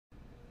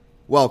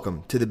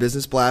Welcome to the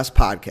Business Blast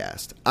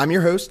podcast. I'm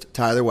your host,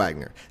 Tyler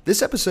Wagner.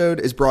 This episode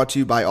is brought to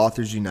you by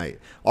Authors Unite.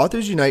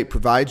 Authors Unite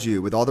provides you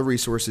with all the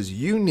resources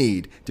you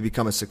need to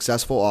become a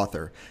successful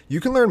author. You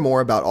can learn more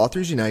about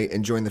Authors Unite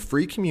and join the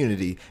free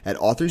community at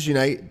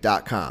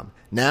authorsunite.com.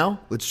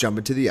 Now, let's jump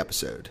into the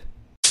episode.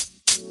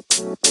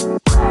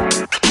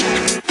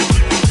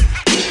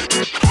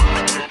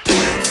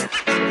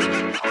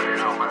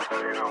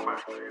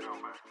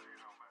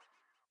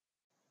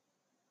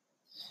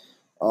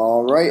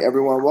 All right,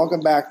 everyone. Welcome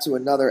back to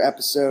another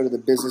episode of the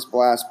Business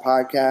Blast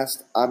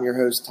podcast. I'm your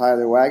host,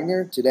 Tyler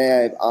Wagner. Today,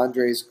 I have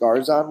Andres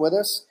Garzon with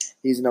us.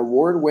 He's an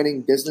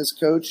award-winning business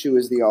coach who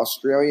is the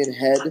Australian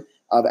head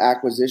of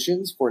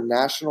acquisitions for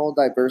National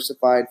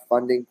Diversified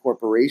Funding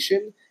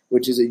Corporation,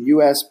 which is a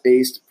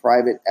U.S.-based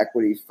private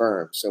equity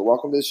firm. So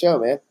welcome to the show,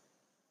 man.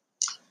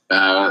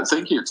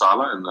 Thank you,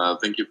 Tyler, and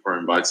thank you for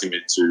inviting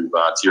me to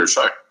your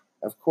show.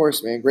 Of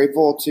course, man.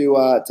 Grateful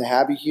to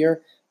have you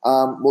here.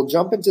 We'll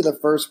jump into the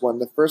first one.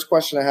 The first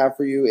question I have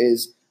for you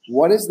is,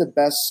 what is the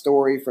best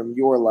story from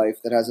your life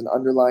that has an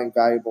underlying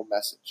valuable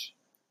message?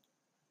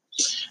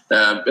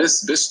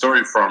 Best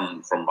story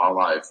from my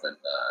life, and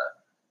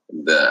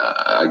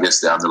I guess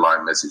the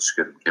underlying message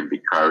can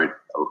be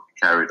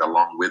carried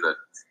along with it,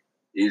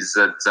 is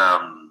that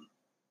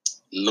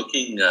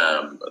looking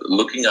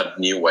at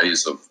new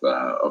ways of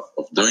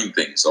doing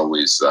things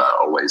always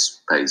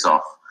pays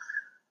off.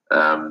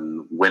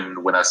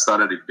 When I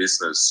started in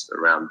business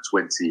around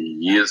 20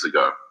 years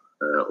ago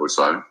or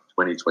so,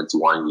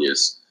 21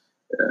 years,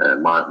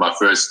 my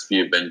first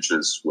few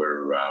ventures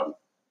were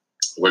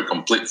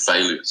complete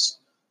failures.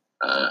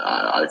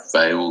 I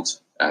failed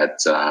at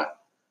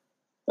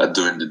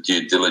doing the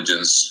due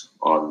diligence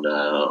on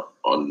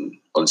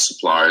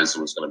suppliers I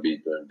was going to be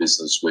doing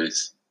business with.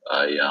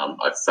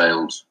 I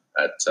failed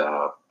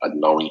at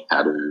knowing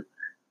how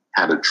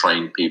to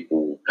train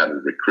people, how to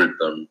recruit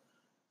them.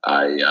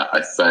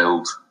 I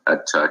failed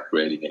at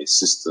creating any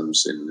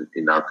systems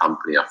in our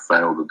company. I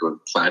failed at doing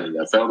planning.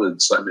 I failed in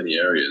so many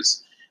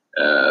areas.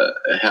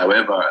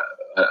 However,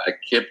 I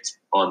kept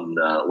on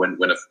when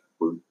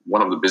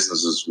one of the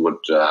businesses we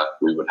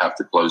would have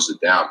to close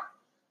it down,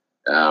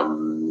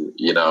 and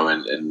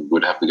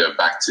would have to go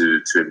back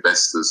to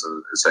investors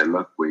and say,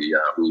 look, we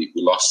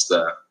lost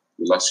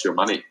your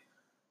money,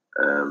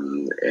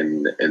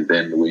 and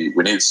then we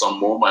need some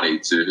more money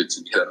to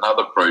get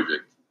another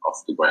project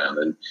off the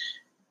ground.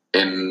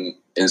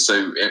 And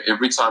so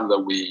every time that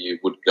we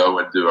would go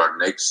and do our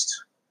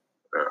next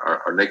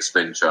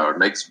venture, our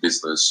next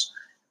business,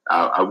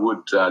 I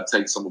would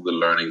take some of the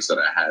learnings that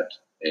I had,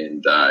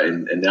 and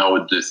now I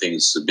would do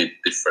things a bit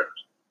different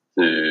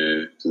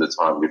to the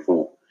time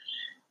before.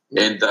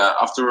 And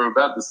after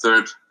about the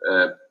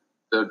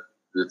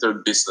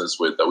third business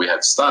that we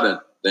had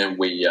started, then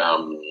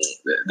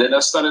I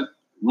started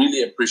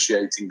really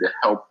appreciating the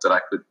help that I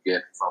could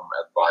get from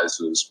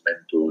advisors,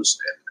 mentors,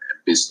 and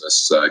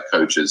business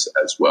coaches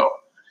as well.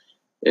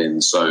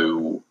 And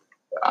so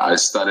I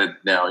started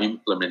now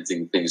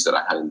implementing things that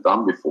I hadn't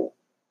done before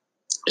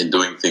and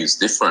doing things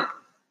different.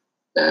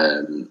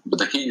 But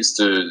the key is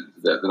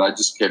that I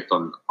just kept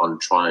on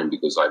trying,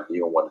 because I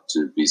knew I wanted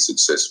to be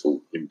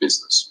successful in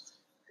business.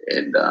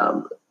 And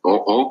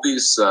all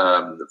these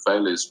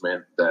failures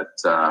meant that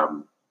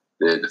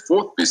the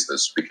fourth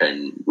business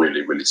became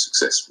really, really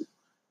successful.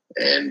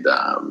 And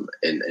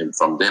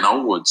from then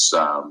onwards,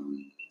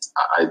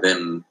 I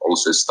then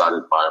also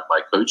started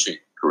my coaching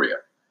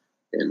career,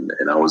 and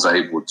I was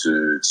able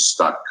to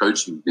start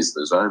coaching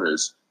business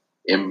owners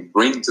and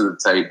bring to the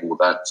table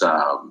that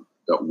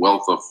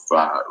wealth of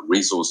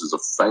resources of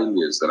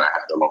failures that I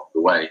had along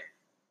the way,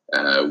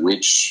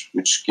 which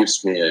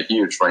gives me a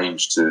huge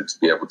range to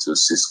be able to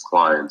assist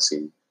clients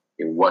in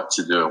what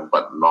to do and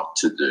what not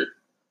to do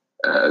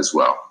as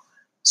well.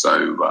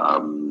 So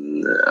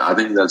I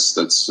think that's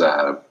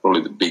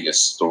probably the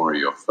biggest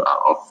story of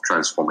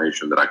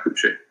transformation that I could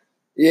share.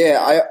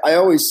 Yeah, I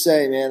always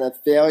say, man,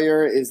 that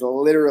failure is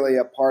literally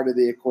a part of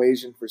the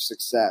equation for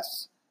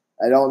success.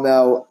 I don't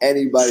know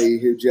anybody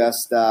who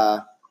just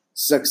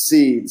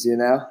succeeds,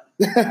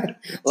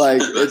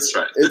 like that's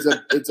right.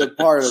 it's a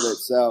part of it.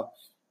 So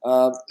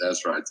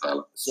that's right,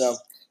 Tyler. So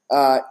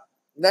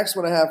next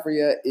one I have for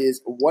you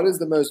is, what is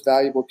the most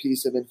valuable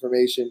piece of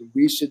information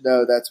we should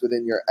know that's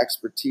within your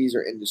expertise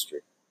or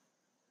industry?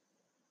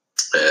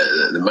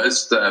 The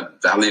most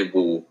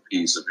valuable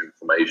piece of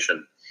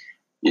information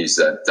is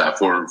that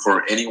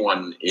for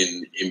anyone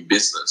in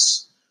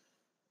business,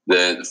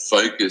 the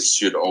focus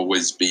should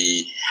always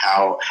be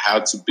how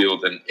to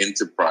build an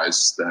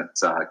enterprise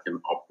that can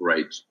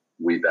operate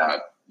without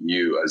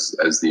you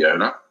as the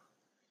owner.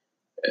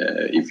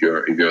 If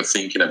you're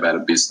thinking about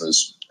a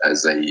business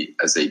as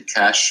a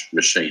cash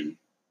machine,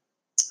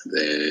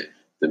 the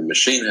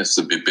machine has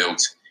to be built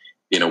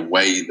in a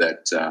way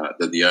that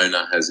the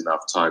owner has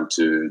enough time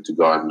to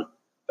go and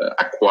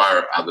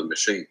acquire other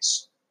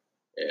machines,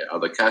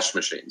 other cash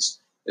machines.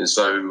 And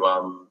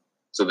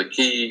so the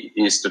key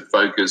is to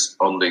focus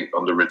on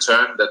the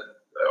return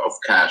of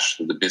cash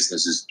that the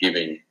business is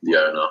giving the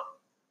owner,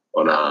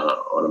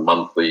 on a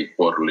monthly,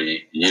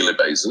 quarterly, yearly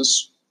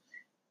basis.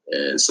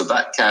 So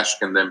that cash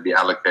can then be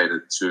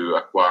allocated to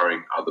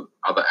acquiring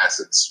other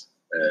assets,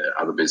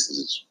 other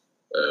businesses,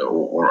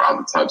 or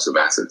other types of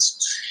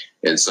assets.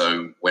 And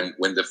so when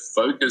the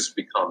focus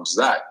becomes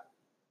that,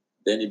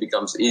 then it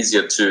becomes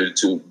easier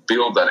to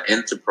build that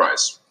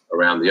enterprise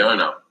around the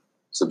owner.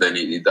 So then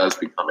it does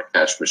become a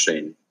cash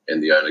machine,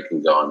 and the owner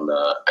can go and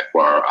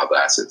acquire other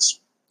assets.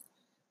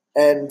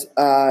 And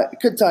it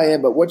could tie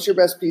in, but what's your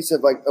best piece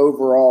of like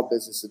overall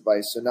business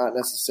advice? So not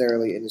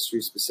necessarily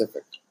industry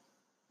specific.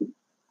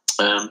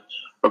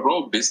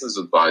 Overall business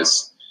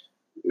advice,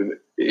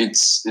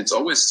 it's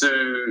always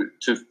to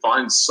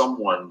find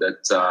someone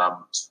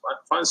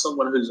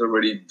who's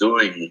already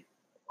doing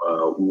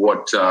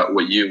what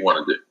you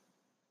want to do.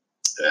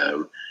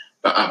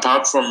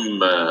 Apart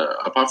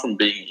from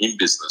being in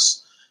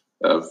business,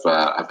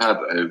 I've had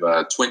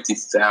over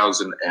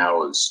 20,000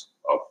 hours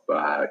of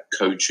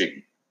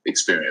coaching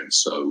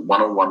experience. So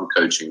one-on-one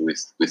coaching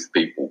with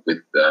people,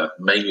 with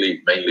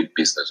mainly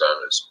business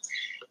owners.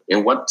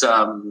 And what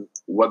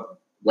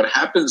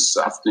happens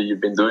after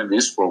you've been doing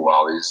this for a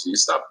while is you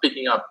start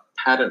picking up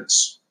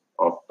patterns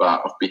of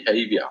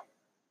behavior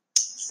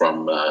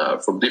from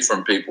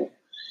different people.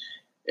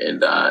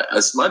 And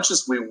as much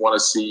as we want to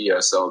see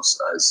ourselves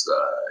as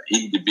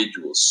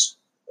individuals,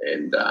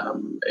 and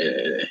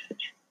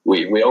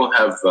we all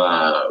have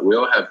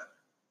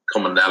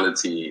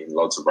commonality in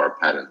lots of our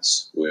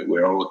patterns.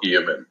 We're all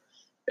human,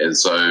 and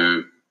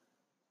so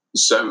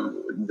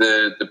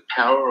the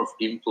power of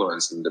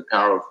influence and the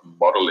power of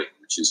modeling,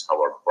 which is how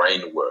our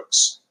brain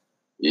works,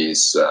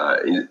 is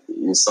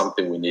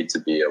something we need to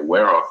be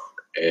aware of.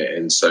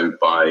 And so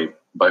by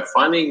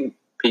finding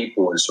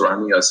people and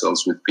surrounding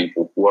ourselves with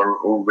people who are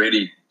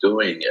already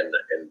doing and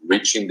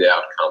reaching the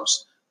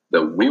outcomes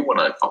that we want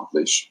to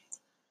accomplish,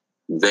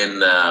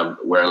 then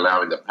we're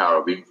allowing the power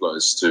of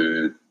influence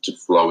to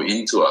flow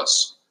into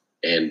us.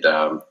 And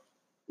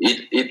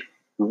it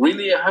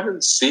really, I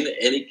haven't seen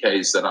any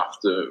case that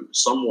after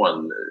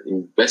someone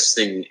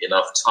investing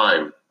enough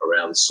time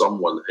around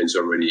someone who's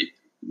already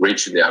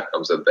reaching the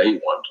outcomes that they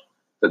want,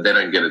 that they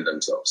don't get it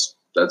themselves.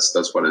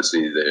 That's what I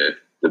see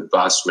the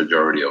vast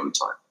majority of the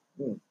time.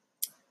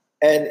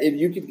 And if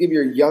you could give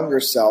your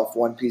younger self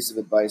one piece of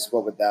advice,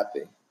 what would that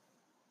be?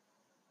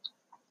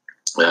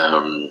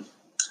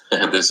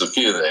 There's a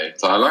few there,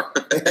 Tyler.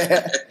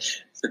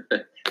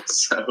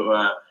 So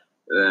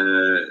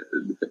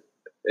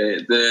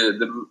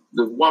the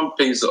one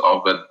piece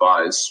of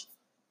advice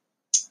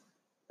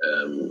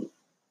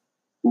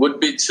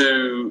would be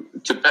to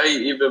pay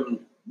even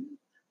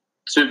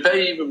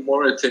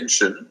more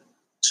attention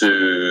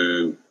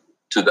to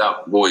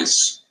that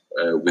voice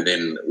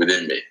within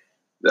me.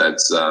 That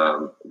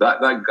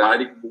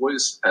guiding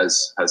voice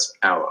has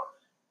power.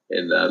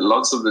 And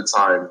lots of the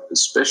time,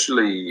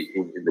 especially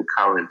in the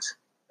current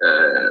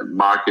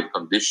market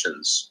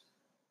conditions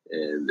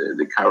and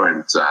the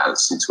current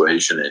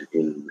situation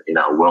in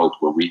our world,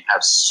 where we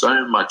have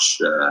so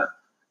much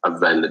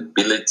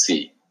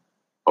availability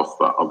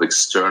of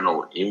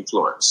external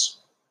influence,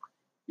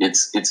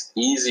 it's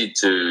easy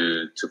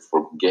to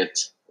forget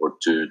or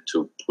to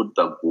put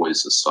that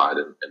voice aside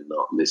and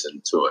not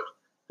listen to it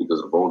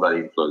because of all that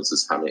influence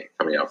that's coming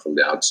out from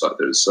the outside.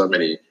 There's so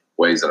many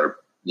ways that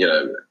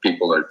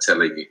people are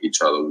telling each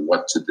other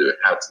what to do,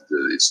 how to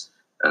do this,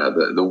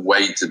 the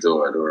way to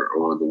do it,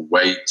 or the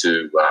way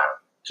to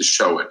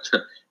show it,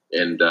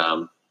 and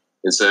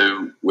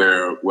so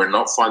we're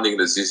not finding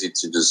it as easy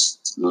to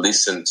just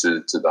listen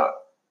to that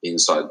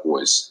inside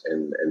voice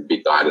and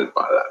be guided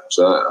by that.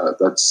 So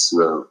that's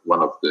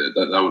one of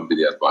that would be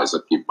the advice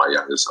I'd give my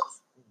younger self.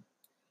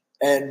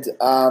 And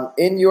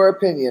in your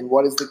opinion,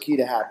 what is the key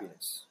to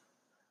happiness?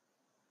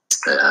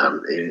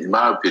 In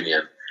my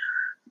opinion,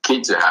 key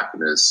to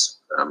happiness,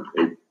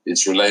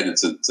 it's related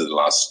to the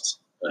last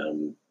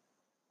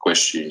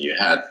question you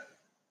had,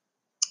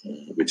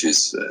 which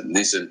is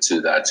listen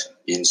to that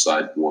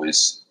inside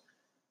voice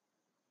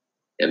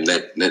and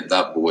let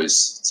that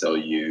voice tell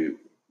you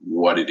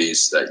what it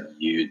is that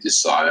you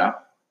desire,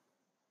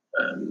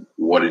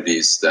 what it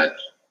is that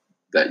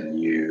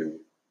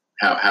you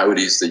how it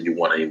is that you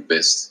want to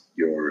invest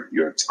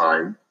your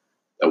time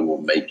that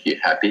will make you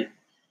happy,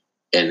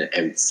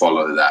 and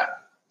follow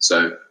that.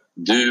 So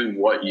do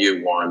what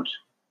you want,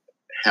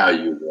 how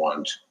you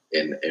want,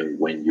 and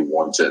when you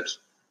want it.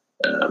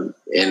 And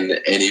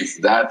if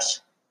that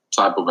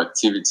type of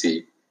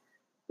activity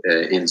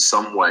in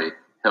some way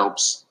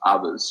helps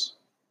others,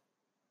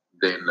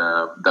 then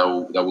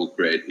that will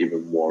create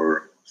even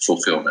more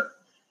fulfillment.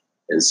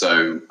 And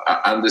so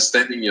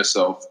understanding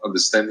yourself,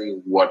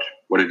 understanding what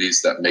it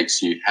is that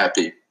makes you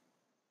happy,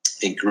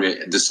 and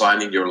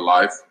designing your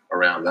life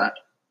around that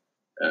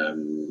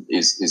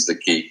is the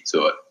key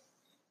to it.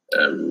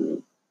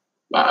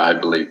 I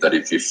believe that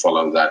if you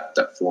follow that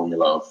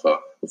formula of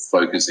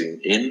focusing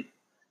in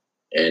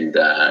and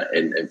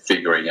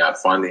figuring out,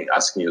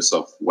 asking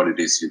yourself what it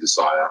is you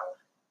desire,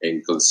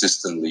 and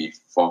consistently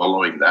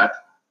following that,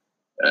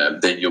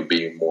 then you'll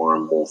be more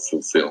and more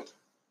fulfilled.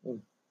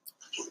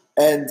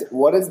 And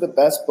what is the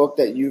best book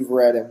that you've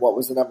read, and what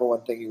was the number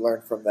one thing you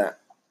learned from that?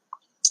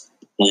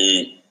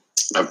 I'm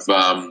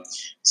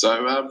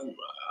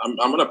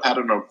on a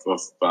pattern of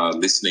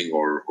listening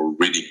or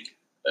reading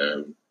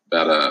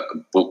about a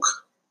book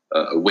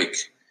a week,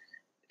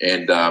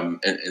 and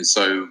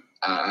so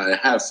I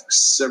have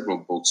several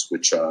books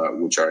which are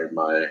in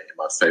my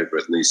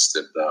favorite list,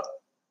 and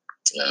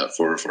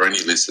for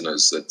any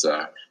listeners that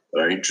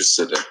are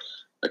interested,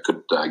 I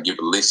could give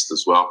a list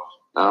as well.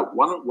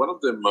 One of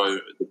the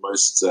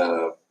most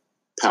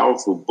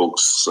powerful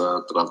books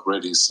that I've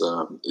read is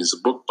a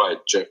book by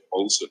Jeff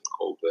Olson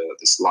called The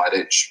Slight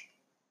Edge,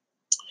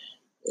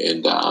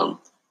 and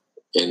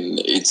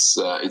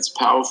it's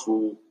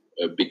powerful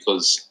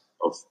because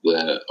of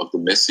the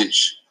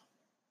message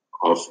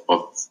of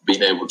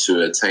being able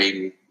to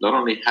attain not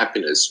only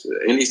happiness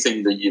but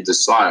anything that you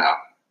desire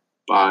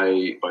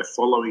by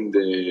following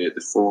the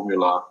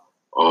formula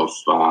of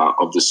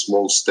the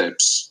small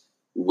steps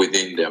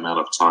within the amount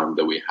of time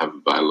that we have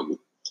available.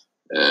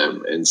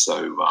 And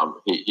so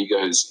he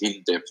goes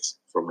in depth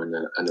from an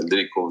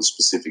analytical and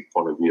specific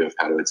point of view of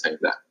how to attain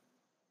that.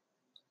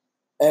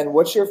 And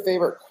what's your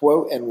favorite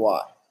quote and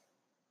why?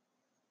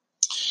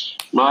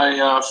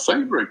 My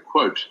favorite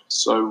quote.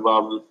 So,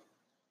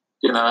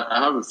 I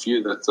have a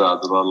few that I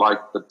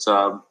like, but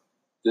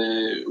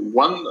the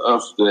one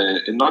of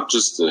the, and not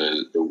just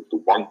the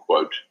one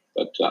quote,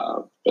 but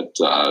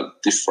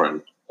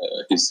different.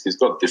 He's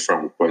got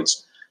different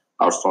quotes.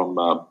 Are from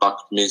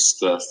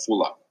Buckminster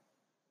Fuller.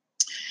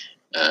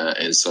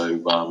 And so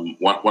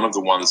one of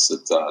the ones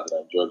that I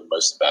enjoy the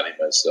most about him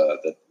is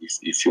that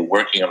if you're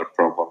working on a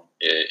problem,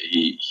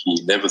 he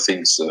never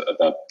thinks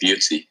about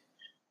beauty.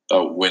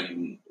 But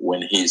when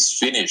he's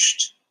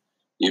finished,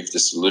 if the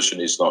solution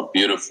is not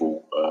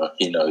beautiful,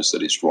 he knows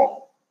that it's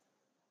wrong.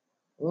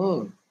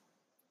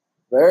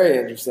 Very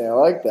interesting. I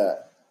like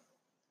that.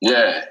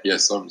 Yeah,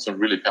 some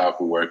really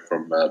powerful work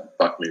from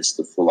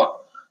Buckminster Fuller.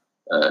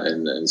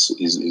 And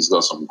he's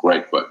got some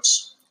great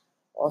quotes.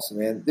 Awesome,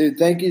 man. Dude,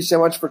 thank you so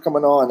much for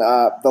coming on.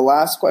 The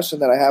last question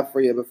that I have for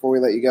you before we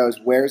let you go is,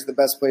 where's the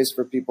best place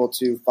for people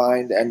to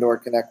find and or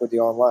connect with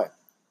you online?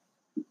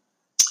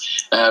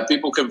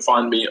 People can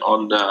find me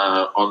on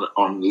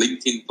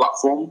LinkedIn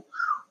platform,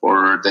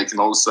 or they can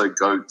also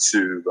go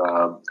to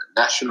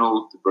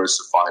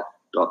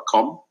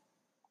nationaldiversified.com.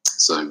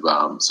 So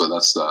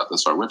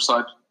that's our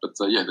website. But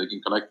they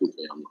can connect with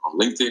me on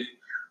LinkedIn.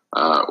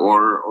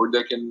 Or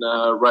they can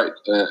write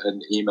an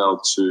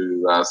email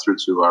through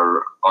to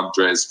our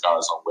Andres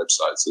Garzon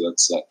website. So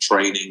that's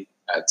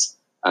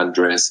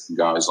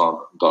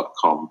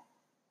training@andresgarzon.com.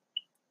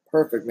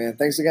 Perfect, man.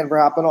 Thanks again for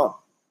hopping on.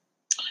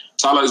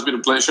 Tyler, it's been a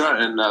pleasure,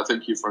 and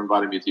thank you for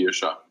inviting me to your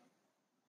show.